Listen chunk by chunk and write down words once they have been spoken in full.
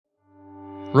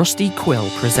Rusty Quill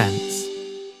presents.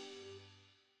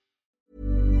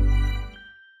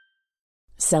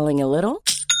 Selling a little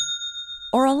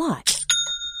or a lot?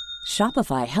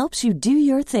 Shopify helps you do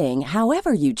your thing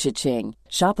however you cha-ching.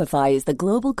 Shopify is the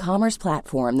global commerce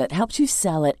platform that helps you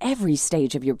sell at every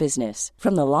stage of your business.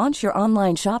 From the launch your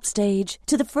online shop stage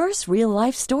to the first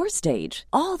real-life store stage,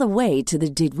 all the way to the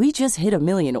did we just hit a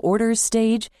million orders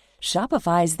stage.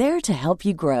 Shopify is there to help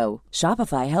you grow.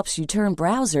 Shopify helps you turn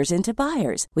browsers into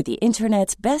buyers with the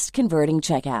internet's best converting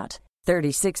checkout.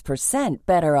 36%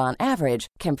 better on average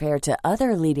compared to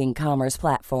other leading commerce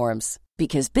platforms.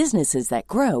 Because businesses that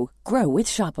grow, grow with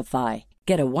Shopify.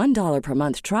 Get a $1 per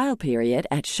month trial period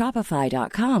at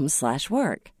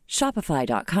shopify.com/work.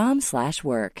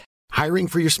 Shopify.com/work. Hiring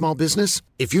for your small business?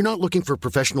 If you're not looking for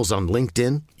professionals on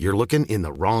LinkedIn, you're looking in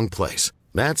the wrong place.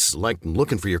 That's like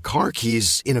looking for your car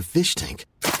keys in a fish tank.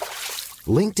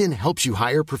 LinkedIn helps you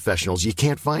hire professionals you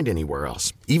can't find anywhere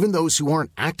else, even those who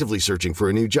aren't actively searching for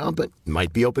a new job but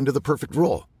might be open to the perfect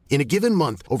role. In a given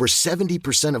month, over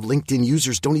 70% of LinkedIn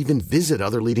users don't even visit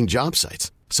other leading job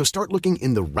sites. So start looking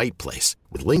in the right place.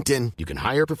 With LinkedIn, you can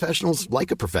hire professionals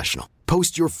like a professional.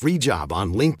 Post your free job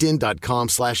on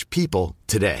linkedin.com/people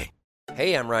today.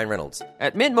 Hey, I'm Ryan Reynolds.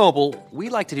 At Mint Mobile, we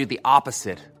like to do the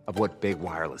opposite of what Big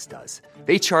Wireless does.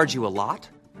 They charge you a lot,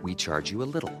 we charge you a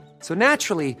little. So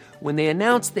naturally, when they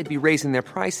announced they'd be raising their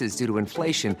prices due to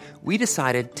inflation, we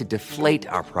decided to deflate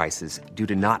our prices due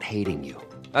to not hating you.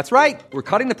 That's right. We're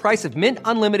cutting the price of Mint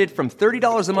Unlimited from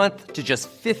 $30 a month to just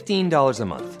 $15 a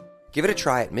month. Give it a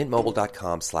try at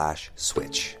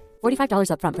mintmobile.com/switch.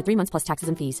 $45 up front for 3 months plus taxes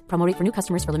and fees. Promo rate for new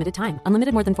customers for limited time.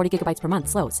 Unlimited more than 40 gigabytes per month.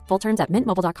 Slows full terms at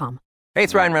mintmobile.com. Hey,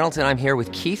 it's Ryan Reynolds, and I'm here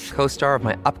with Keith, co-star of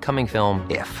my upcoming film,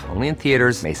 If, only in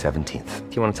theaters May 17th.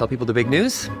 Do you want to tell people the big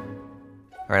news?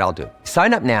 All right, I'll do it.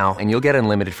 Sign up now and you'll get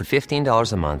unlimited for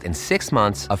 $15 a month and 6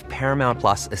 months of Paramount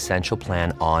Plus Essential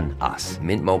Plan on us.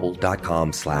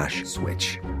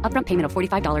 mintmobile.com/switch. Upfront payment of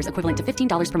 $45 equivalent to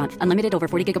 $15 per month. Unlimited over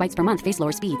 40 gigabytes per month. Face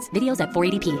lower speeds. Videos at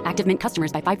 480p. Active Mint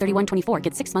customers by 531.24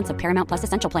 get 6 months of Paramount Plus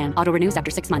Essential Plan. Auto renews after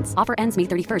 6 months. Offer ends May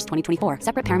 31st, 2024.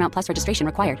 Separate Paramount Plus registration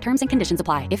required. Terms and conditions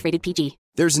apply if rated PG.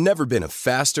 There's never been a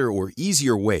faster or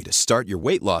easier way to start your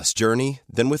weight loss journey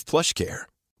than with PlushCare.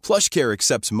 PlushCare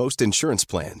accepts most insurance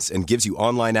plans and gives you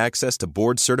online access to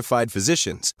board-certified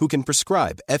physicians who can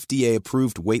prescribe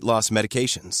FDA-approved weight loss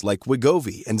medications like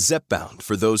Wegovy and Zepbound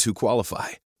for those who qualify.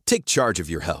 Take charge of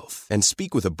your health and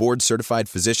speak with a board-certified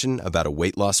physician about a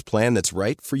weight loss plan that's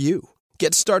right for you.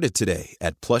 Get started today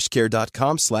at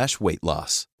plushcare.com/weight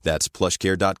loss. That's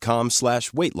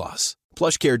plushcare.com/weight loss.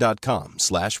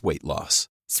 plushcare.com/weight loss.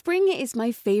 Spring is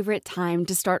my favorite time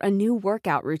to start a new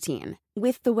workout routine.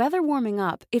 With the weather warming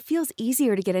up, it feels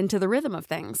easier to get into the rhythm of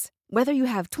things. Whether you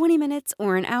have 20 minutes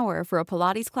or an hour for a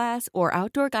Pilates class or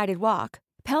outdoor guided walk,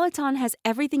 Peloton has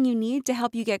everything you need to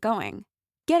help you get going.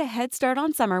 Get a head start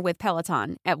on summer with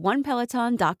Peloton at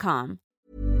onepeloton.com.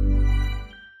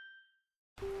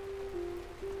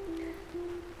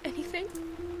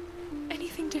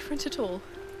 Anything different at all?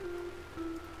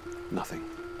 Nothing.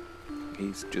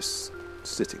 He's just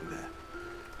sitting there,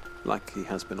 like he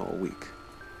has been all week.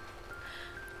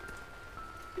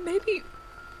 Maybe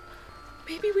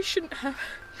we shouldn't have...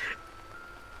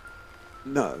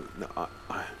 No,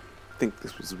 I think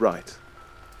this was right.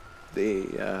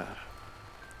 I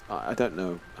don't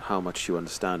know how much you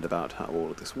understand about how all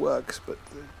of this works, but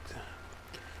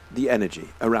the energy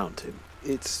around him,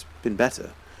 it's been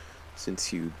better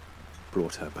since you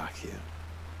brought her back here.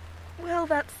 Well,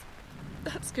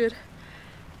 that's good.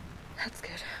 That's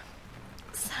good.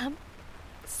 Sam,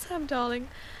 darling,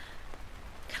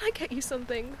 can I get you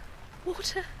something?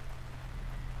 Water?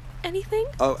 Anything?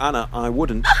 Oh, Anna, I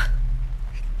wouldn't.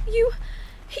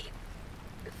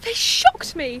 They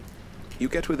shocked me. You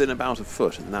get within about a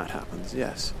foot and that happens,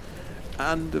 yes.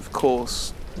 And, of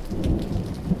course...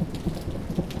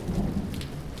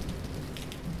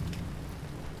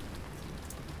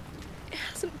 It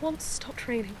hasn't once stopped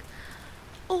raining.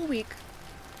 All week.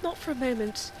 Not for a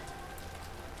moment.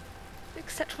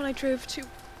 Except when I drove to...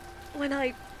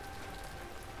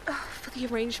 for the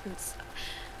arrangements.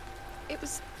 It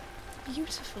was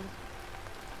beautiful.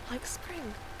 Like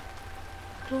spring.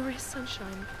 Glorious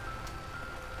sunshine.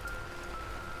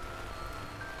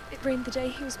 It rained the day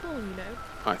he was born, you know.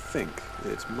 I think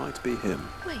it might be him.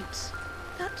 Wait.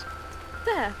 That...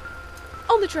 there.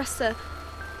 On the dresser.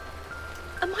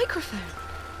 A microphone.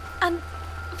 And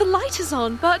the light is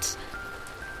on, but...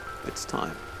 It's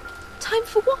time. Time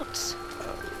for what?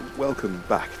 Welcome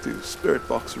back to Spirit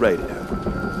Box Radio.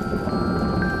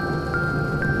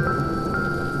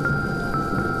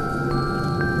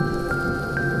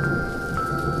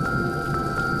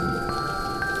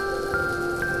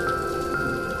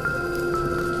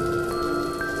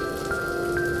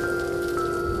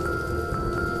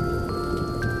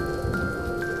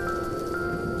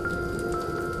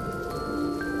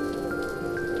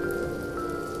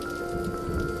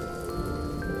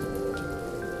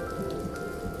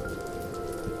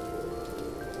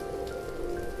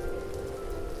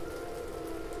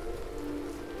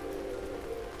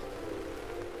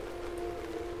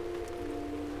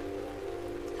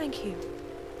 Thank you.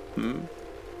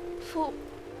 For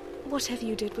whatever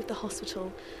you did with the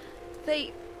hospital.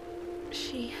 A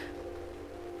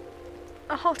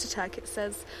heart attack, it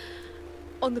says,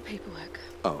 on the paperwork.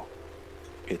 Oh,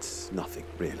 it's nothing,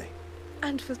 really.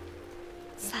 And for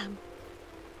Sam,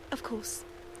 of course.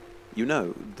 You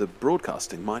know, the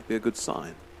broadcasting might be a good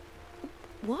sign.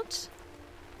 What?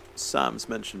 Sam's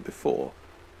mentioned before,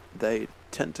 they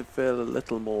tend to feel a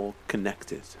little more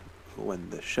connected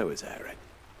when the show is airing.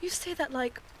 You say that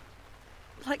like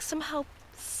somehow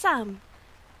Sam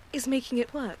is making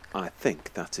it work. I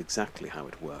think that's exactly how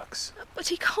it works. But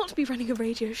he can't be running a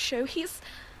radio show.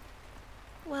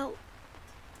 Well,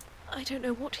 I don't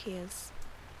know what he is.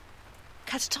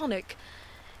 Catatonic?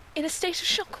 In a state of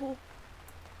shock, or...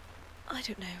 I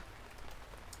don't know.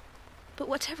 But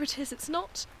whatever it is, it's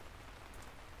not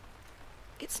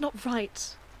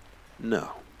right.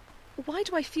 No. Why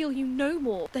do I feel you know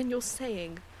more than you're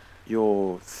saying?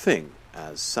 Your thing,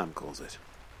 as Sam calls it.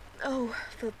 Oh,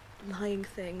 the lying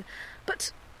thing.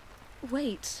 But,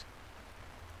 wait.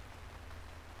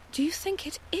 Do you think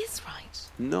it is right?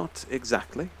 Not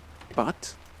exactly,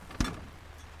 but...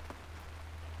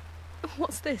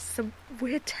 What's this? Some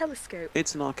weird telescope?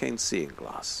 It's an arcane seeing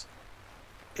glass.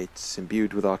 It's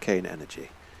imbued with arcane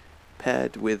energy.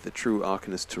 Paired with the true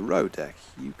Arcanist Tarot deck,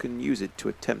 you can use it to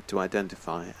attempt to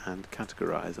identify and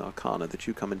categorize arcana that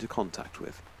you come into contact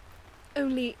with.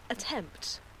 Only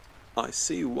attempt? I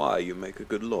see why you make a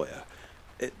good lawyer.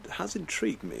 It has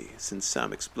intrigued me since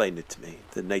Sam explained it to me,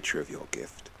 the nature of your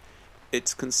gift.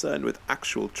 It's concerned with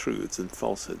actual truths and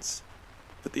falsehoods.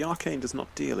 But the arcane does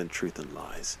not deal in truth and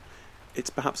lies. It's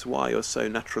perhaps why you're so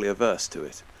naturally averse to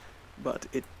it. But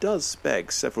it does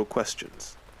beg several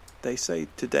questions. They say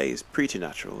today's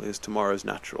preternatural is tomorrow's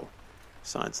natural.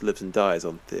 Science lives and dies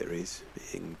on theories,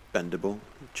 being bendable,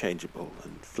 changeable,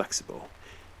 and flexible.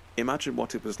 Imagine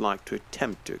what it was like to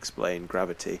attempt to explain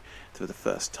gravity for the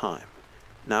first time.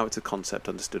 Now it's a concept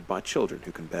understood by children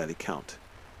who can barely count.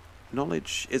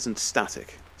 Knowledge isn't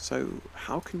static, so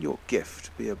how can your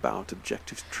gift be about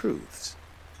objective truths?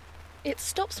 It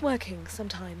stops working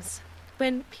sometimes.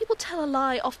 When people tell a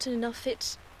lie often enough,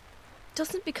 it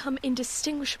doesn't become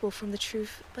indistinguishable from the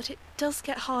truth, but it does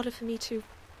get harder for me to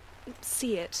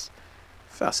see it.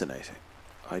 Fascinating.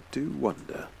 I do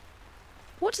wonder.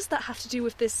 What does that have to do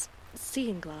with this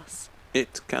seeing glass?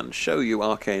 It can show you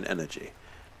arcane energy,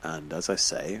 and as I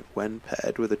say, when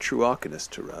paired with a true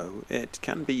Arcanist Tarot, it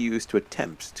can be used to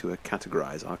attempt to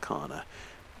categorize arcana.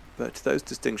 But those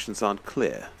distinctions aren't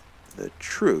clear. The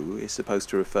true is supposed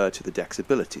to refer to the deck's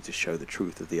ability to show the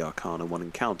truth of the arcana one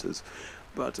encounters,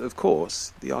 but of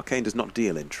course, the arcane does not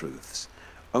deal in truths,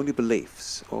 only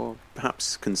beliefs, or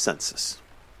perhaps consensus.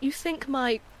 You think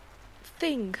my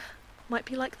thing might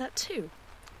be like that too?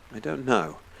 I don't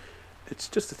know. It's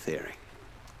just a theory.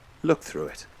 Look through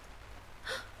it.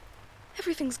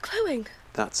 Everything's glowing.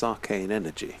 That's arcane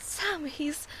energy. Sam,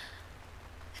 it's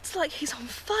like he's on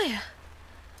fire.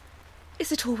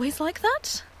 Is it always like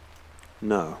that?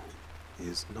 No, he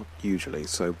is not usually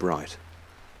so bright.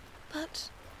 But...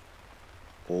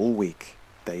 all week,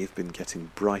 they've been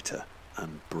getting brighter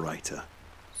and brighter.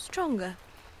 Stronger.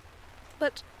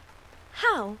 But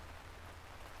how?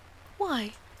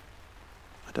 Why?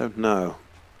 I don't know.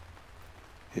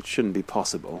 It shouldn't be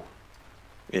possible.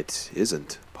 It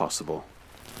isn't possible.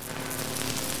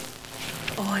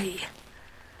 Oi.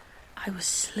 I was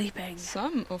sleeping.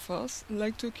 Some of us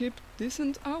like to keep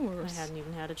decent hours. I hadn't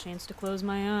even had a chance to close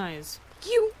my eyes.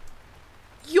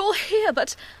 You're here,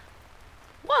 but...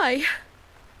 why?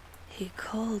 He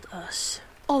called us.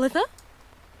 Oliver?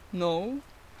 No,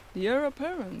 the heir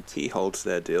apparent. He holds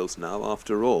their deals now,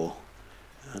 after all.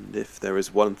 And if there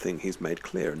is one thing he's made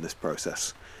clear in this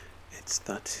process, it's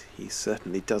that he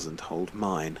certainly doesn't hold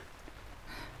mine.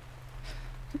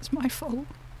 It's my fault.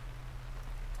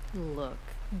 Look,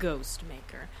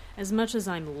 Ghostmaker, as much as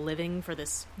I'm living for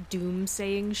this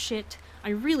doom-saying shit, I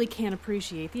really can't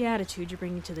appreciate the attitude you're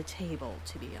bringing to the table,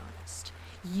 to be honest.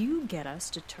 You get us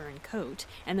to turn coat,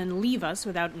 and then leave us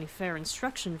without any fair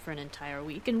instruction for an entire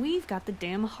week, and we've got the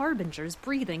damn harbingers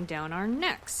breathing down our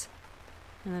necks.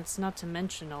 And that's not to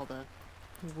mention all the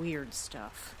weird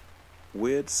stuff.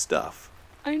 Weird stuff?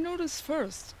 I noticed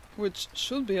first, which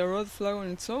should be a red flag on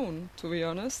its own, to be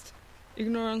honest.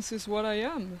 Ignorance is what I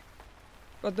am.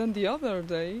 But then the other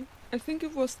day, I think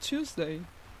it was Tuesday.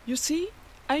 You see,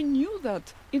 I knew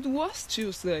that it was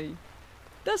Tuesday.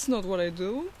 That's not what I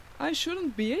do. I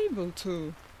shouldn't be able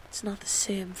to. It's not the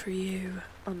same for you,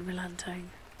 unrelenting.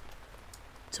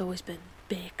 It's always been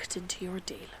baked into your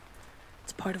deal.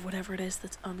 It's part of whatever it is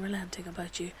that's unrelenting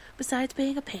about you, besides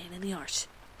being a pain in the arse.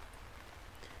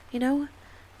 You know,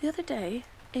 The other day,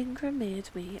 Ingra made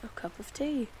me a cup of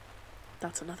tea.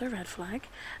 That's another red flag.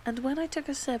 And when I took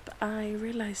a sip, I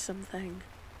realised something.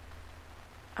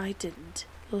 I didn't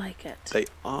like it. They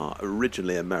are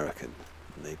originally American.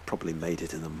 They probably made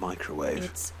it in a microwave.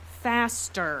 It's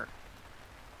faster.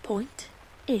 Point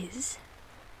is,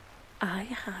 I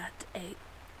had a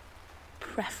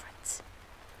preference.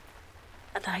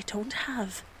 And I don't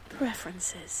have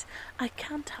preferences. I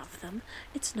can't have them.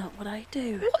 It's not what I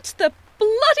do. What the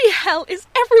bloody hell is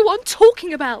everyone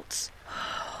talking about?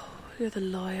 You're the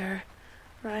lawyer,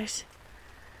 right?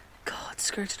 God,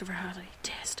 skirted over had any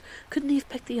taste. Couldn't he have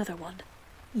picked the other one?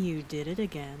 You did it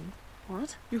again.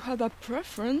 What? You had a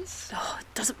preference? Oh, it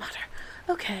doesn't matter.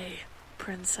 Okay,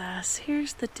 princess,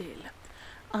 here's the deal.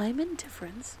 I'm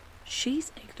indifference,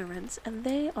 she's ignorance, and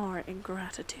they are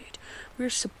ingratitude. We're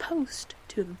supposed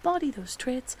to embody those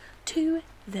traits to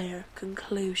their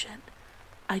conclusion.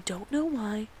 I don't know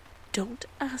why. Don't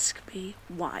ask me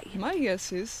why. My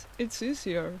guess is it's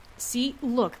easier. See,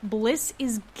 look, Bliss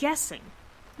is guessing.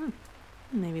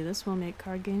 Maybe this will make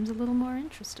card games a little more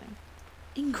interesting.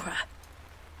 Ingra,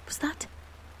 was that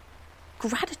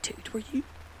gratitude? Were you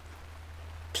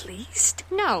pleased?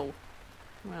 No.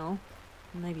 Well,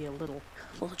 maybe a little.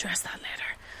 We'll address that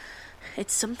later.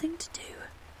 It's something to do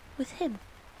with him.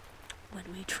 When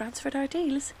we transferred our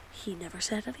deals, he never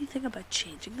said anything about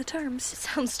changing the terms.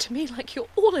 Sounds to me like you're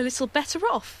all a little better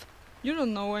off. You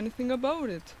don't know anything about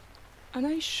it. And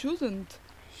I shouldn't.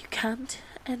 You can't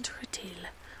enter a deal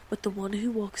with the one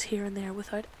who walks here and there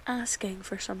without asking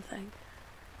for something.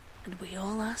 And we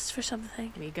all asked for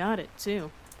something. We got it,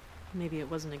 too. Maybe it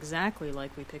wasn't exactly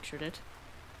like we pictured it.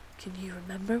 Can you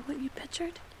remember what you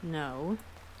pictured? No.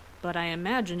 But I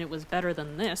imagine it was better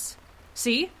than this.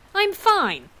 See? I'm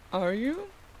fine! Are you?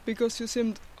 Because you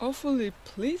seemed awfully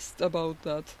pleased about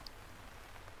that.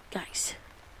 Guys,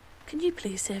 can you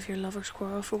please save your lover's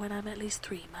quarrel for when I'm at least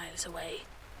 3 miles away?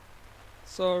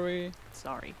 Sorry.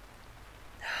 Sorry.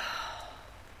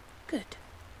 Good.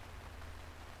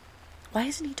 Why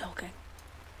isn't he talking?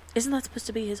 Isn't that supposed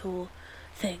to be his whole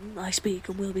thing? I speak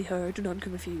and will be heard, and none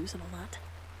can refuse, and all that.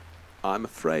 I'm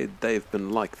afraid they've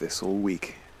been like this all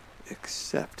week.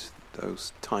 Except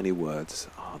those tiny words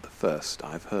are the first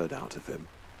I've heard out of him.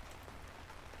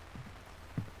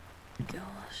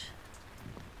 Gosh.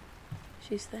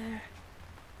 She's there.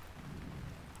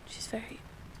 She's very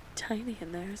tiny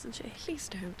in there, isn't she? Please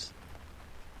don't.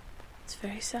 It's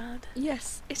very sad.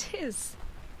 Yes, it is.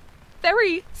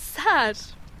 Very sad.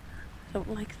 I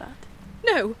don't like that.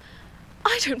 No,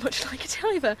 I don't much like it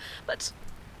either, but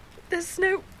there's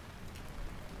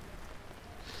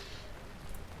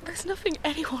nothing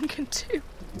anyone can do.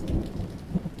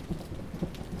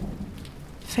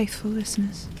 Faithful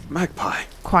listeners. Magpie.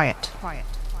 Quiet.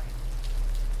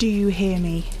 Do you hear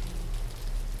me?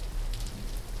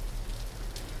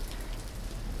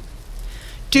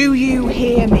 Do you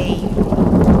hear me?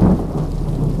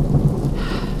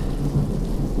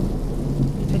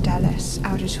 Fidelis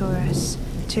Auditoris,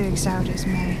 tu exaudis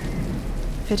me.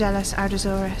 Fidelis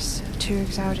Auditoris, tu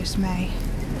exaudis me.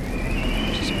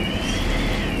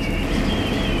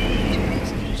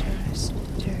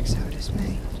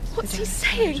 What's he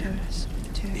saying?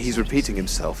 He's repeating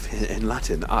himself in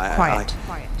Latin. Quiet.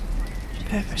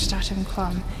 Purpose datum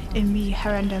quam in me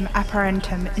herendum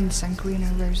apparentum in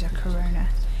sanguina rosa corona.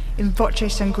 In voce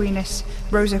sanguinis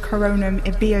rosa coronum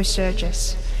ibeo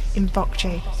surgis. In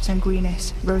voce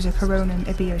sanguinis rosa coronum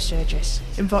ibeo surgis.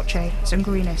 In voce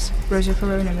sanguinis rosa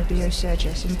coronum ibeo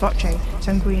surgis. In voce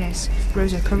sanguinis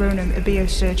rosa coronum ibeo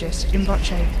surgis. In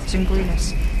voce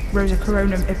sanguinis rosa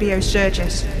coronum ibeo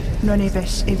surgis.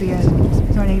 Nonibus ibeo.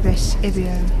 Nonibus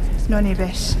ibeo.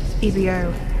 Nonibus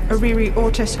ibeo. Ariri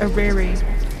ortus ariri.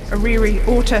 Ariri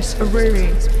ortus ariri.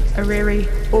 Ariri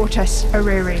ortus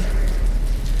ariri.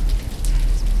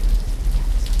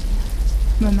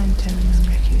 Momentum non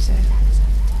recuso.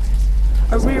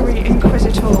 Ariri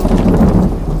inquisitor.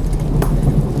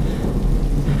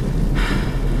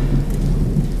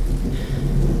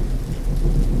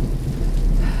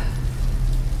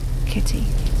 Kitty,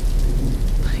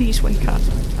 please wake up.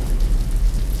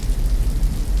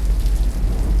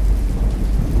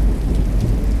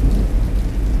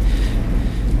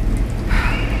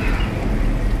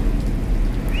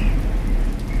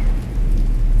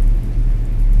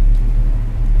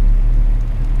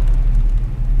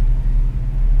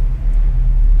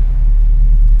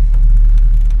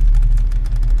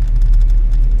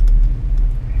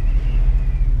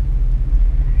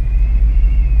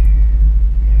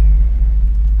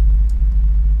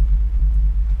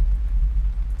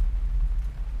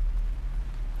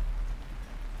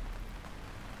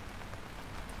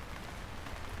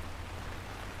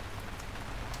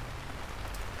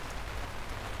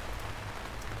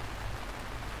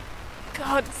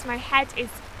 gods, my head is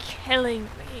killing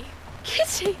me.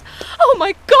 Kitty! Oh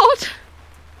my god!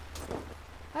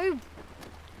 Oh,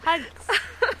 hugs.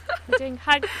 We're doing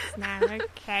hugs now,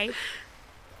 okay.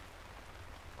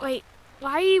 Wait,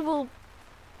 why are you all...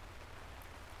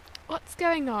 What's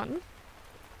going on?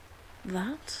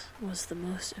 That was the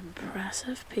most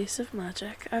impressive piece of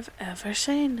magic I've ever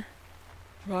seen.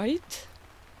 Right?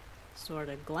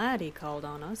 Sorta glad he called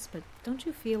on us, but don't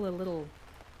you feel a little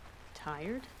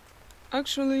tired?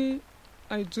 Actually,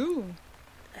 I do.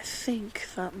 I think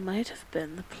that might have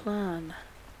been the plan.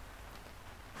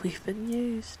 We've been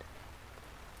used.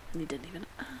 And he didn't even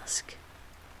ask.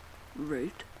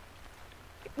 Rude.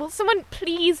 Will someone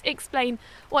please explain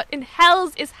what in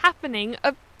hell's is happening?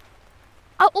 Are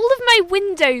all of my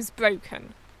windows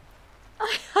broken?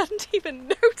 I hadn't even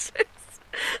noticed.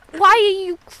 Why are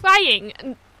you crying?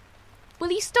 And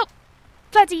will you stop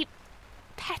bloody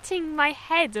petting my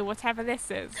head or whatever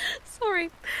this is? Sorry.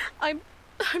 I'm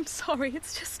sorry.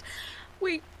 It's just...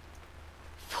 We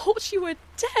thought you were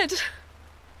dead.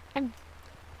 I'm...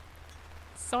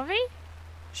 sorry?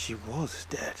 She was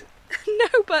dead. No,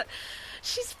 but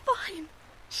she's fine.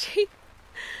 She's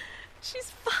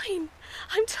fine.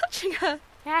 I'm touching her.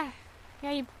 Yeah,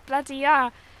 you bloody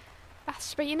are.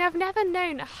 Gosh, but I've never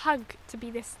known a hug to be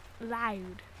this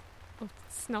loud or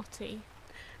snotty.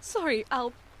 Sorry,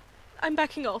 I'm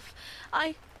backing off.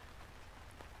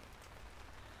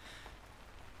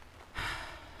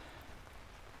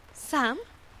 Sam?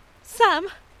 Sam?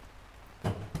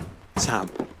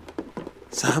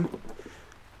 Sam?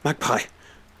 Magpie,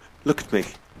 look at me.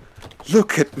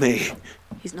 Look at me.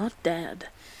 He's not dead.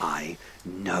 I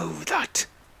know that.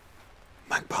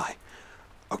 Magpie,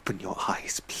 open your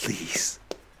eyes, please.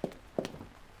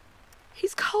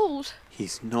 He's cold.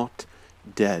 He's not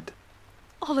dead.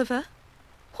 Oliver?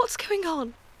 What's going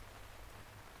on?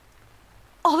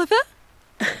 Oliver?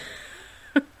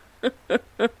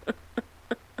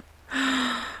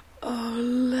 Oh,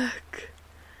 look.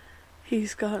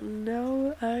 He's got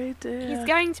no idea. He's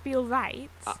going to be alright.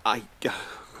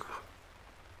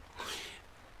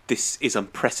 This is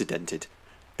unprecedented.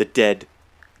 The dead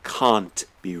can't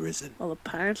be risen. Well,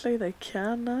 apparently they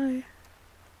can now.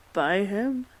 By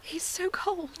him. He's so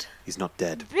cold. He's not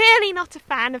dead. Really not a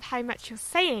fan of how much you're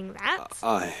saying that.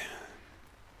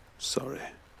 Sorry.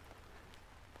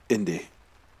 Indy,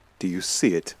 do you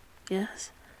see it?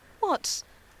 Yes. What?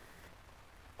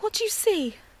 What do you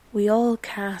see? We all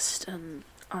cast an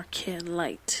arcane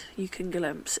light you can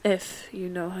glimpse if you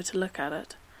know how to look at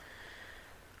it.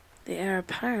 The heir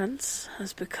apparent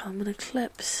has become an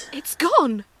eclipse. It's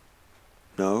gone!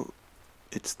 No,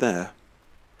 it's there.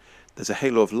 There's a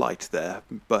halo of light there,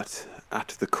 but at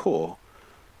the core...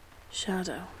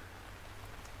 shadow.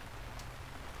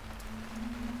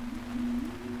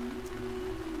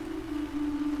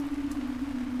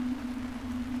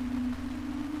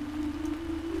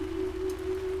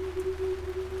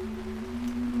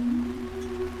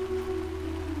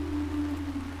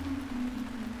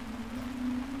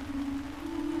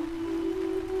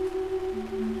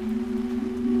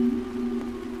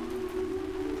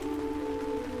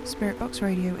 Spirit Box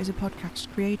Radio is a podcast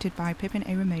created by Pippin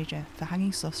A. Remager for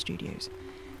Hanging Sloth Studios.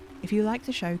 If you like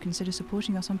the show, consider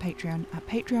supporting us on Patreon at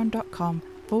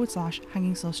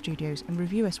patreon.com/Hanging Sloth Studios and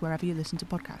review us wherever you listen to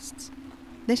podcasts.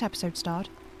 This episode starred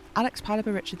Alex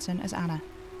Pilaber Richardson as Anna,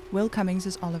 Will Cummings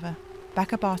as Oliver,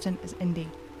 Becca Barton as Indy,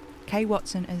 Kay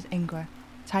Watson as Ingrid,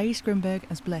 Thais Grimberg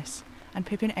as Bliss, and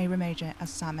Pippin A. Remager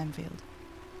as Sam Enfield.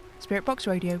 Spirit Box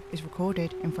Radio is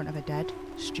recorded in front of a dead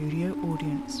studio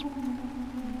audience.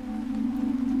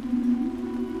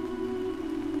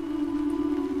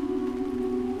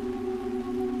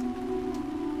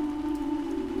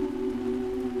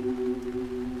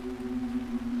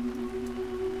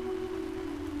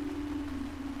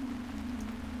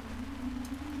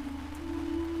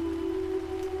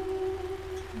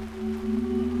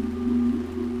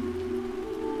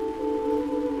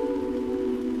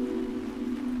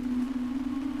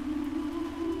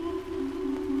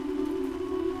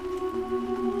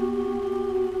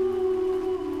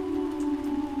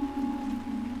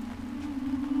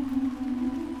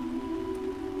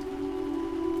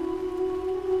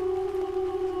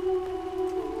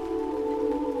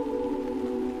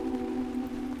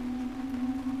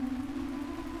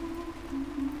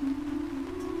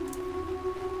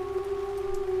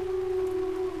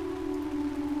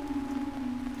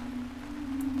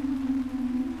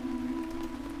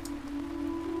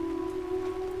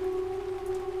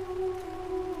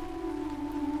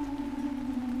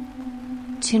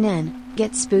 Tune in,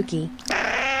 get spooky.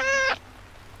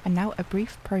 And now a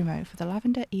brief promo for the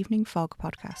Lavender Evening Fog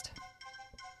podcast.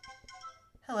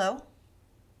 Hello?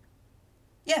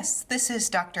 Yes, this is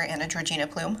Dr. Anna Georgina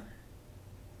Plume.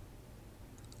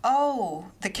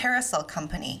 Oh, the Carousel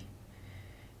Company.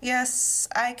 Yes,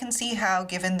 I can see how,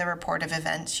 given the report of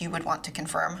events, you would want to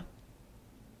confirm.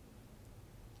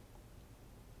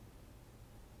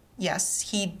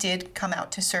 Yes, he did come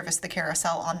out to service the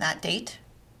carousel on that date.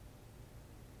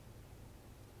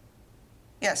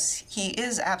 Yes, he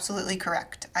is absolutely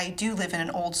correct. I do live in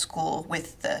an old school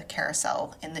with the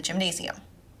carousel in the gymnasium.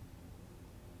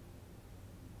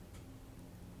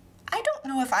 I don't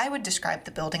know if I would describe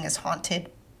the building as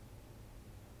haunted,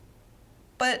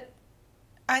 but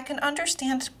I can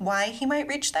understand why he might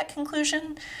reach that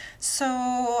conclusion, so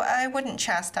I wouldn't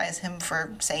chastise him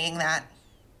for saying that.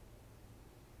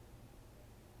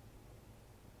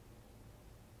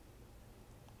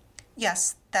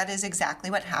 Yes, that is exactly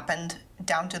what happened,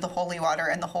 down to the holy water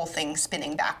and the whole thing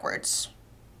spinning backwards.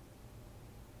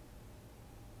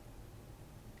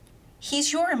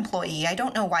 He's your employee. I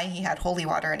don't know why he had holy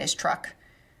water in his truck.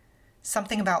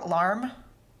 Something about LARM?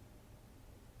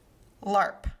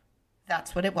 LARP.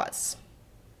 That's what it was.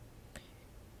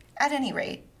 At any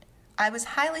rate, I was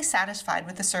highly satisfied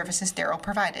with the services Daryl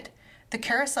provided. The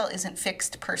carousel isn't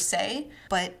fixed per se,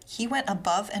 but he went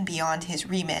above and beyond his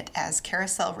remit as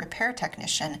carousel repair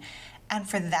technician, and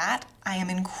for that, I am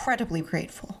incredibly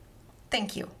grateful.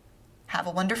 Thank you. Have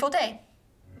a wonderful day.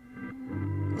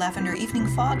 Lavender Evening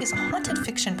Fog is a haunted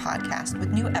fiction podcast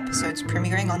with new episodes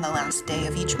premiering on the last day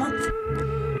of each month.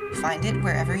 Find it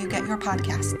wherever you get your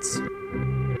podcasts.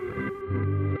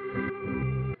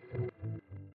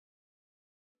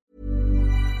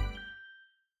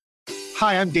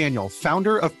 Hi, I'm Daniel,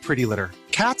 founder of Pretty Litter.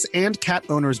 Cats and cat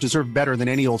owners deserve better than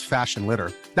any old-fashioned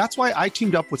litter. That's why I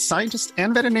teamed up with scientists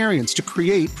and veterinarians to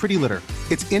create Pretty Litter.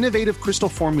 Its innovative crystal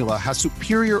formula has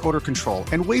superior odor control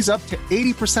and weighs up to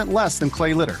 80% less than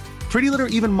clay litter. Pretty Litter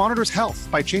even monitors health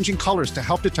by changing colors to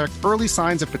help detect early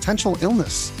signs of potential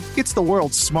illness. It's the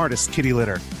world's smartest kitty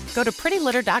litter. Go to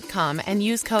prettylitter.com and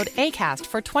use code ACAST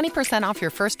for 20% off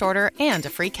your first order and a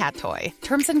free cat toy.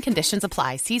 Terms and conditions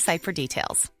apply. See site for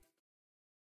details.